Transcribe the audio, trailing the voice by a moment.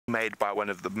made by one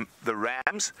of the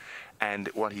rams, and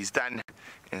what he's done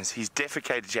is he's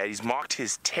defecated here. He's marked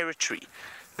his territory,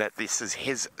 that this is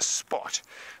his spot.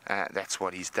 That's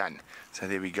what he's done. So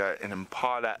there we go, an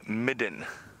Impala midden.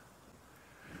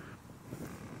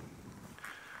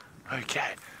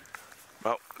 Okay,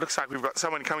 well, looks like we've got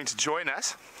someone coming to join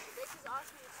us. Rebecca's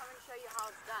asked me to come and show you how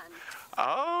it's done.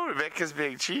 Oh, Rebecca's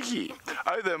being cheeky.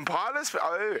 Oh, the Impalas?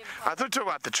 Oh, I thought you were talking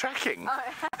about the tracking. Oh.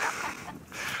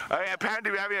 Oh, yeah,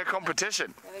 apparently we're having a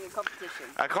competition. Having a competition.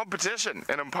 A competition,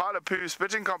 an Impala Poo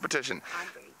spitting competition. I'm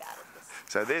very bad at this.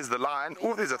 So there's the line.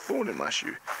 Oh, there's a thorn in my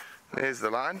shoe. There's the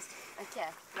line. Okay,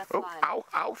 that's the line. Ow,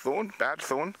 ow, thorn, bad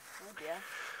thorn. Oh dear.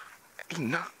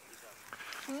 No.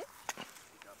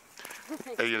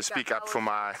 Are you going to speak up for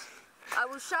my... I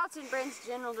will shout in Brent's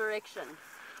general direction.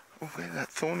 Oh, where did that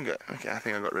thorn go? Okay, I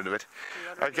think I got rid of it.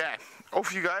 Okay,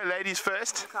 off you go, ladies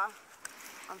first. Okay.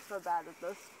 I'm so bad at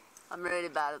this. I'm really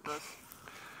bad at this.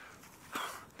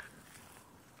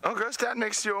 Oh, go stand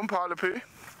next to your Impala Poo. Oh,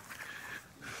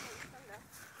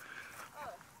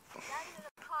 standing in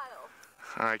a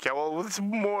pile. Okay, well, it's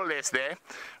more or less there.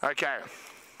 Okay,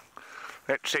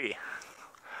 let's see.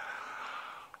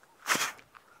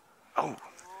 Oh.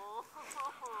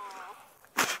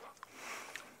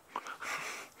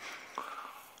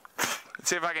 Let's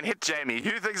see if I can hit Jamie.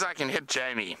 Who thinks I can hit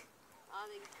Jamie?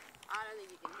 I don't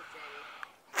think you can hit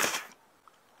Jamie.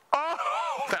 Oh,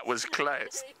 that was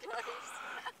close. Very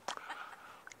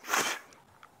close.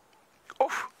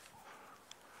 Oh.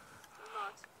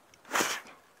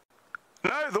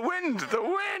 No, the wind, the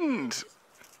wind.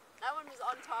 That one was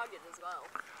on target as well.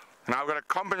 Now I've got to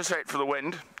compensate for the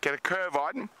wind, get a curve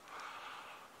on.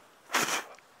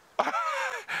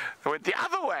 I went the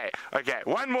other way. Okay,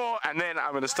 one more, and then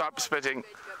I'm going to stop spitting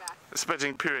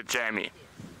poo at Jamie.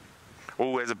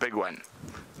 Oh, there's a big one.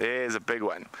 There's a big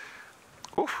one.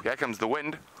 Oof, here comes the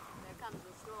wind. There comes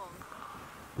the storm.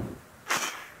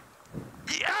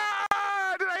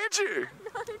 Yeah! Did I hit you?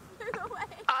 No, it flew away.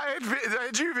 Did I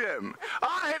hit you, Vim?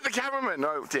 Oh, I hit the cameraman.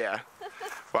 Oh, dear.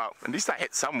 Well, at least I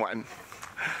hit someone.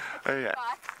 Okay.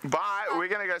 Bye. We're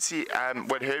going to go see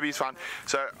what Herbie's found.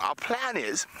 So our plan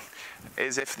is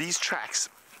if these tracks,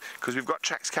 because we've got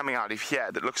tracks coming out of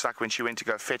here that looks like when she went to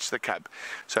go fetch the cub,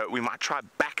 so we might try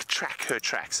backtrack her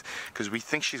tracks, because we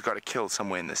think she's got a kill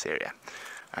somewhere in this area.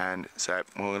 And so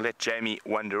we'll let Jamie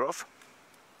wander off.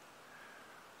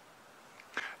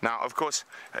 Now, of course,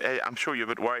 I'm sure you're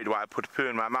a bit worried why I put poo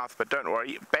in my mouth, but don't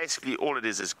worry. Basically, all it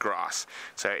is grass.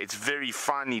 So it's very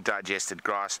finely digested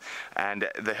grass, and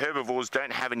the herbivores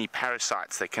don't have any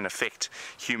parasites that can affect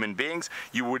human beings.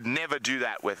 You would never do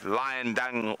that with lion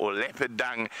dung or leopard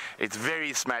dung. It's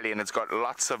very smelly, and it's got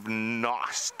lots of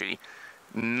nasty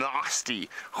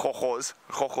chochos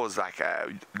like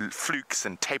flukes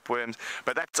and tapeworms,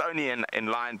 but that's only in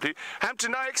lion poo.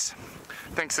 Hampton Oaks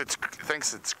thinks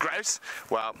it's gross.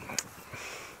 Well,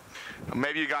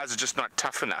 maybe you guys are just not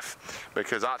tough enough,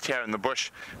 because out here in the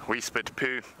bush we spit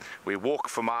poo, we walk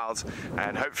for miles,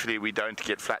 and hopefully we don't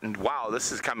get flattened. Wow,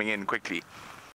 this is coming in quickly.